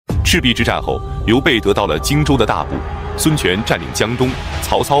赤壁之战后，刘备得到了荆州的大部，孙权占领江东，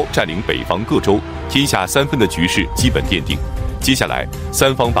曹操占领北方各州，天下三分的局势基本奠定。接下来，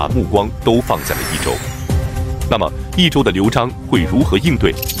三方把目光都放在了益州。那么，益州的刘璋会如何应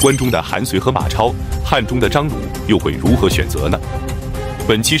对？关中的韩遂和马超，汉中的张鲁又会如何选择呢？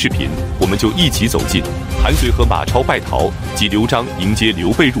本期视频，我们就一起走进韩遂和马超败逃及刘璋迎接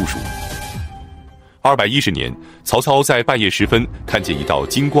刘备入蜀。210年，曹操在半夜时分看见一道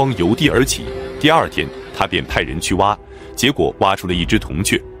金光由地而起，第二天他便派人去挖，结果挖出了一只铜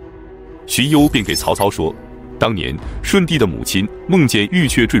雀。荀攸便给曹操说，当年舜帝的母亲梦见玉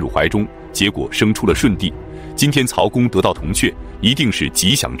雀坠入怀中，结果生出了舜帝。今天曹公得到铜雀，一定是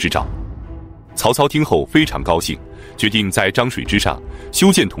吉祥之兆。曹操听后非常高兴，决定在漳水之上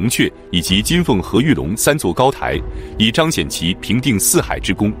修建铜雀以及金凤和玉龙3座高台，以彰显其平定四海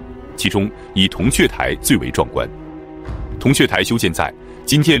之功。其中以铜雀台最为壮观。铜雀台修建在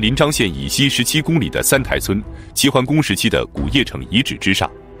今天临漳县以西17公里的三台村齐桓公时期的古邺城遗址之上。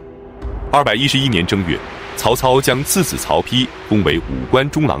211年正月，曹操将次子曹丕封为武官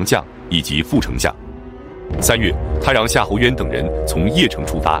中郎将以及副丞相。3月，他让夏侯渊等人从邺城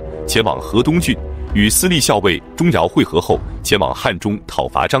出发，前往河东郡，与司隶校尉钟繇会合后，前往汉中讨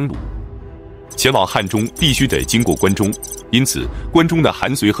伐张鲁。前往汉中必须得经过关中，因此关中的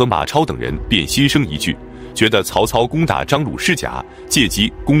韩遂和马超等人便心生一惧，觉得曹操攻打张鲁是假，借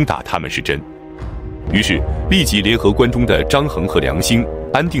机攻打他们是真。于是立即联合关中的张衡和梁兴、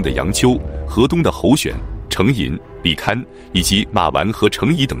安定的杨秋、河东的侯选、程寅、李堪以及马玩和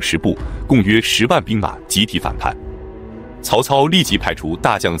程颐等10部，共约10万兵马集体反叛。曹操立即派出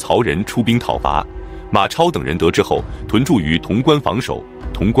大将曹仁出兵讨伐，马超等人得知后屯驻于潼关防守。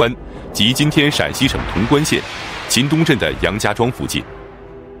潼关即今天陕西省潼关县秦东镇的杨家庄附近。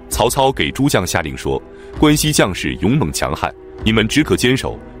曹操给诸将下令说，关西将士勇猛强悍，你们只可坚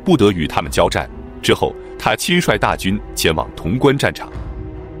守，不得与他们交战。之后他亲率大军前往潼关战场。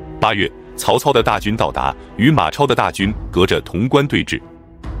8月，曹操的大军到达，与马超的大军隔着潼关对峙。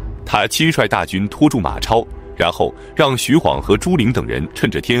他亲率大军拖住马超，然后让徐晃和朱灵等人趁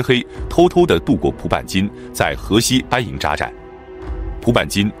着天黑偷偷地渡过蒲坂津，在河西安营扎寨。蒲坂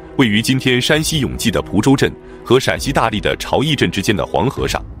津位于今天山西永济的蒲州镇和陕西大荔的朝义镇之间的黄河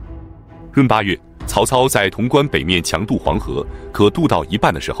上。闰8月，曹操在潼关北面强渡黄河，可渡到一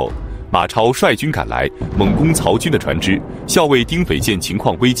半的时候，马超率军赶来，猛攻曹军的船只。校尉丁斐见情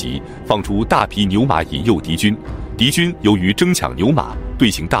况危急，放出大批牛马引诱敌军。敌军由于争抢牛马，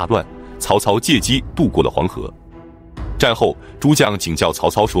队形大乱，曹操借机渡过了黄河。战后，诸将请教曹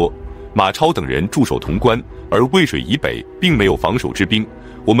操说，马超等人驻守潼关，而渭水以北并没有防守之兵，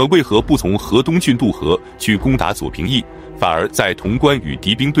我们为何不从河东郡渡河去攻打左平邑，反而在潼关与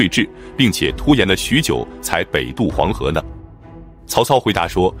敌兵对峙，并且拖延了许久才北渡黄河呢？曹操回答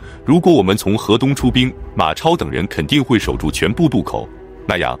说，如果我们从河东出兵，马超等人肯定会守住全部渡口，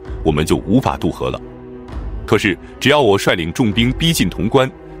那样我们就无法渡河了。可是只要我率领重兵逼近潼关，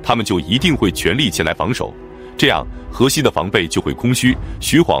他们就一定会全力前来防守，这样河西的防备就会空虚，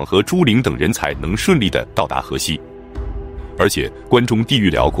徐晃和朱灵等人才能顺利地到达河西。而且关中地域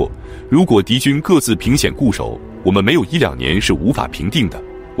辽阔，如果敌军各自凭险固守，我们没有1-2年是无法平定的。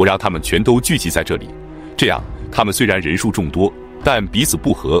我让他们全都聚集在这里，这样他们虽然人数众多，但彼此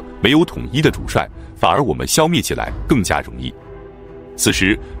不和，没有统一的主帅，反而我们消灭起来更加容易。此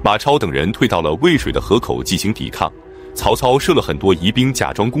时马超等人退到了渭水的河口进行抵抗，曹操设了很多疑兵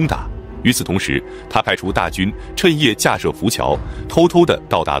假装攻打。与此同时，他派出大军趁夜架设浮桥，偷偷地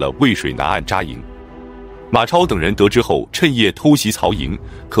到达了渭水南岸扎营。马超等人得知后趁夜偷袭曹营，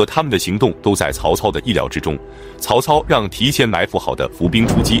可他们的行动都在曹操的意料之中。曹操让提前埋伏好的伏兵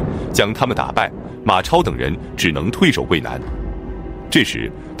出击，将他们打败，马超等人只能退守渭南。这时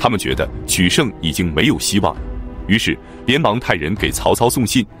他们觉得取胜已经没有希望了，于是连忙派人给曹操送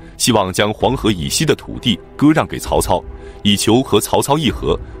信，希望将黄河以西的土地割让给曹操，以求和曹操议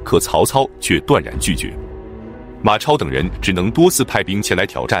和，可曹操却断然拒绝。马超等人只能多次派兵前来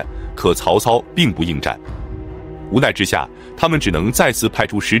挑战，可曹操并不应战。无奈之下，他们只能再次派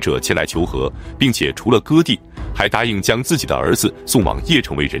出使者前来求和，并且除了割地，还答应将自己的儿子送往邺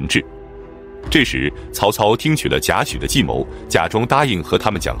城为人质。这时曹操听取了贾诩的计谋，假装答应和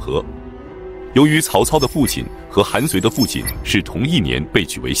他们讲和。由于曹操的父亲和韩遂的父亲是同一年被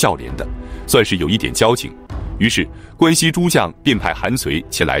举为孝廉的，算是有一点交情，于是关西诸将便派韩遂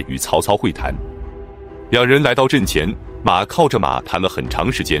前来与曹操会谈。两人来到阵前，马靠着马谈了很长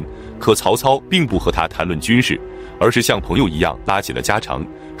时间，可曹操并不和他谈论军事，而是像朋友一样拉起了家常。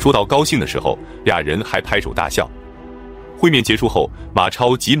说到高兴的时候，俩人还拍手大笑。会面结束后，马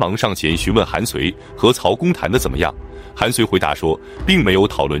超急忙上前询问韩遂和曹公谈得怎么样。韩遂回答说，并没有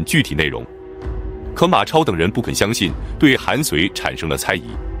讨论具体内容。可马超等人不肯相信，对韩遂产生了猜疑。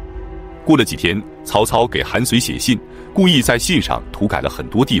过了几天，曹操给韩遂写信，故意在信上涂改了很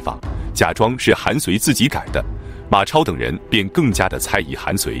多地方，假装是韩遂自己改的。马超等人便更加的猜疑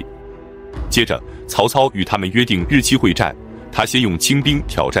韩遂。接着，曹操与他们约定日期会战，他先用轻兵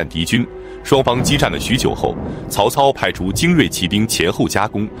挑战敌军。双方激战了许久后，曹操派出精锐骑兵前后夹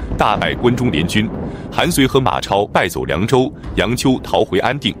攻，大败关中联军。韩遂和马超败走凉州、杨丘，逃回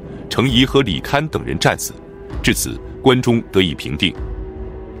安定。程颐和李堪等人战死。至此，关中得以平定。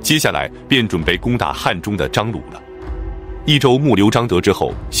接下来便准备攻打汉中的张鲁了。益州牧刘璋得知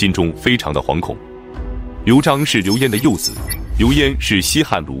后，心中非常的惶恐。刘璋是刘焉的幼子，刘焉是西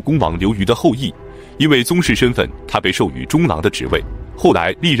汉鲁公王刘虞的后裔，因为宗室身份，他被授予中郎的职位。后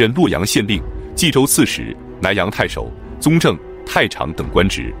来历任洛阳县令、冀州刺史、南阳太守、宗正、太常等官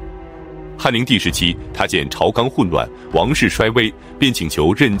职。汉灵帝时期，他见朝纲混乱，王室衰微，便请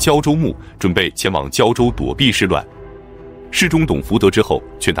求任胶州牧，准备前往胶州躲避事乱。侍中董福得知后，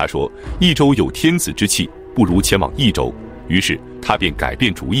劝他说：“益州有天子之气，不如前往益州。”于是他便改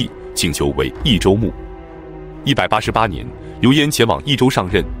变主意，请求为益州牧。188年，刘焉前往益州上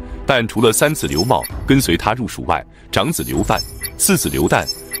任，但除了三子刘茂跟随他入蜀外，长子刘范、次子刘旦、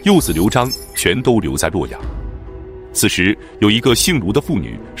幼子刘璋全都留在洛阳。此时有一个姓卢的妇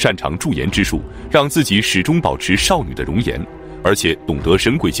女，擅长驻颜之术，让自己始终保持少女的容颜，而且懂得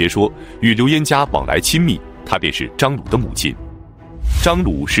神鬼解说，与刘焉家往来亲密。她便是张鲁的母亲。张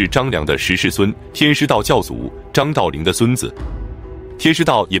鲁是张良的10世孙，天师道教祖张道陵的孙子。天师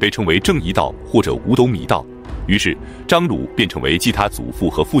道也被称为正一道或者五斗米道，于是张鲁便成为继他祖父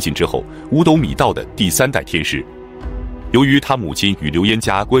和父亲之后五斗米道的第3代天师。由于他母亲与刘焉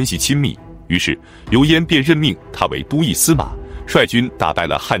家关系亲密，于是刘焉便任命他为都尉司马，率军打败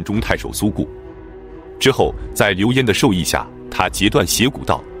了汉中太守苏固。之后在刘焉的授意下，他截断斜谷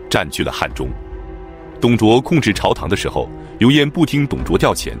道，占据了汉中。董卓控制朝堂的时候，刘焉不听董卓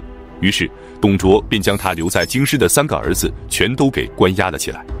调遣，于是董卓便将他留在京师的3个儿子全都给关押了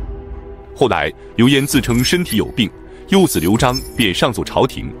起来。后来刘焉自称身体有病，幼子刘璋便上奏朝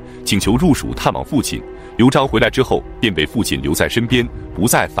廷，请求入蜀探望父亲。刘璋回来之后，便被父亲留在身边，不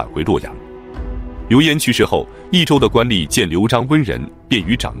再返回洛阳。刘焉去世后，益州的官吏见刘璋温仁，便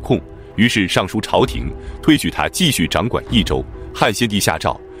于掌控，于是上书朝廷，推举他继续掌管益州。汉献帝下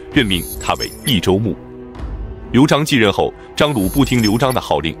诏，任命他为益州牧。刘璋继任后，张鲁不听刘璋的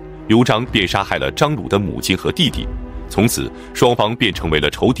号令，刘璋便杀害了张鲁的母亲和弟弟。从此双方便成为了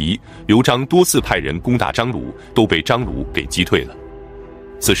仇敌。刘璋多次派人攻打张鲁，都被张鲁给击退了。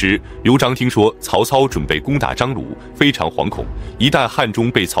此时刘璋听说曹操准备攻打张鲁，非常惶恐，一旦汉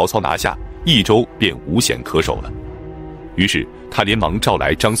中被曹操拿下，益州便无险可守了。于是他连忙召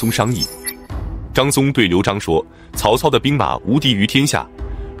来张松商议。张松对刘璋说，曹操的兵马无敌于天下，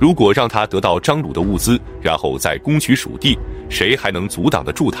如果让他得到张鲁的物资，然后再攻取蜀地，谁还能阻挡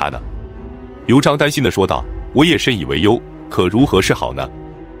得住他呢？刘璋担心地说道，我也深以为忧，可如何是好呢？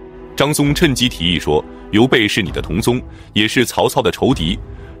张松趁机提议说，刘备是你的同宗，也是曹操的仇敌，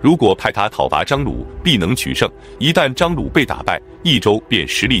如果派他讨伐张鲁，必能取胜。一旦张鲁被打败，益州便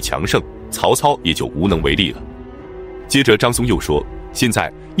实力强盛，曹操也就无能为力了。接着张松又说，现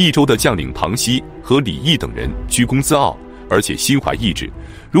在益州的将领庞熙和李毅等人居功自傲，而且心怀异志，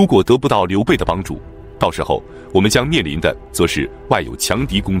如果得不到刘备的帮助，到时候我们将面临的则是外有强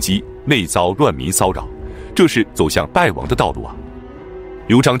敌攻击，内遭乱民骚扰，这是走向败亡的道路啊！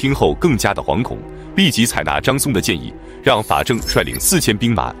刘璋听后更加的惶恐，立即采纳张松的建议，让法正率领4000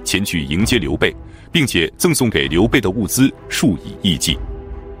兵马前去迎接刘备，并且赠送给刘备的物资数以亿计。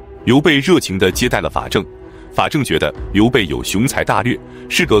刘备热情地接待了法正，法正觉得刘备有雄才大略，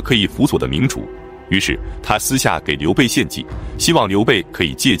是个可以辅佐的明主，于是他私下给刘备献计，希望刘备可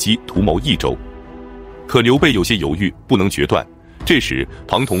以借机图谋益州。可刘备有些犹豫，不能决断。这时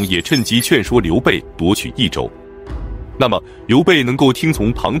庞统也趁机劝说刘备夺取益州。那么刘备能够听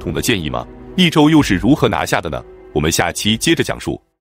从庞统的建议吗？益州又是如何拿下的呢？我们下期接着讲述。